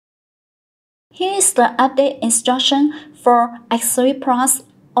Here is the update instruction for X3plus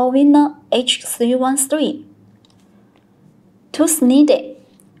H313. Tools needed.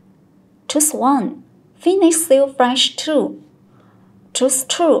 Tools 1. PhoenixSuit Flash 2. Tools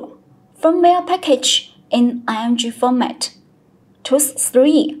 2. Firmware package in IMG format. Tools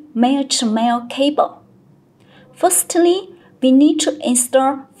 3. Male-to-male cable. Firstly, we need to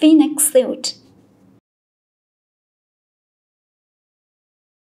install PhoenixSuit.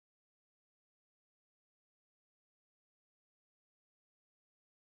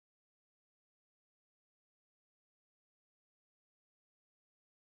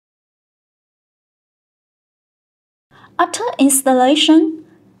 After installation,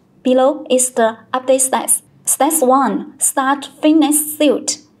 below is the update steps. Step 1. Start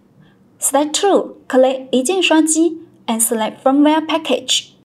PhoenixSuit. Step 2. Click 一键刷机 and select firmware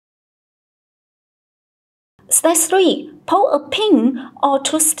package. Step 3. Pull a pin or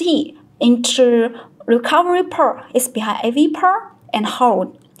toothstick into recovery port is behind AV port and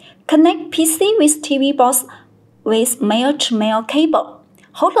hold. Connect PC with TV box with male-to-male cable.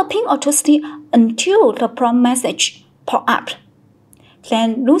 Hold the pin or toothstick until the prompt message pop up.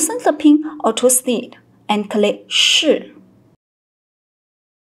 Then loosen the pin or toothstick and click 是.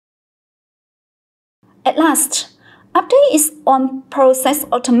 At last, update is on process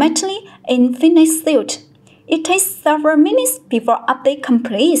automatically in PhoenixSuit. It takes several minutes before update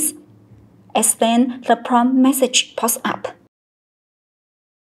completes, as then the prompt message pops up.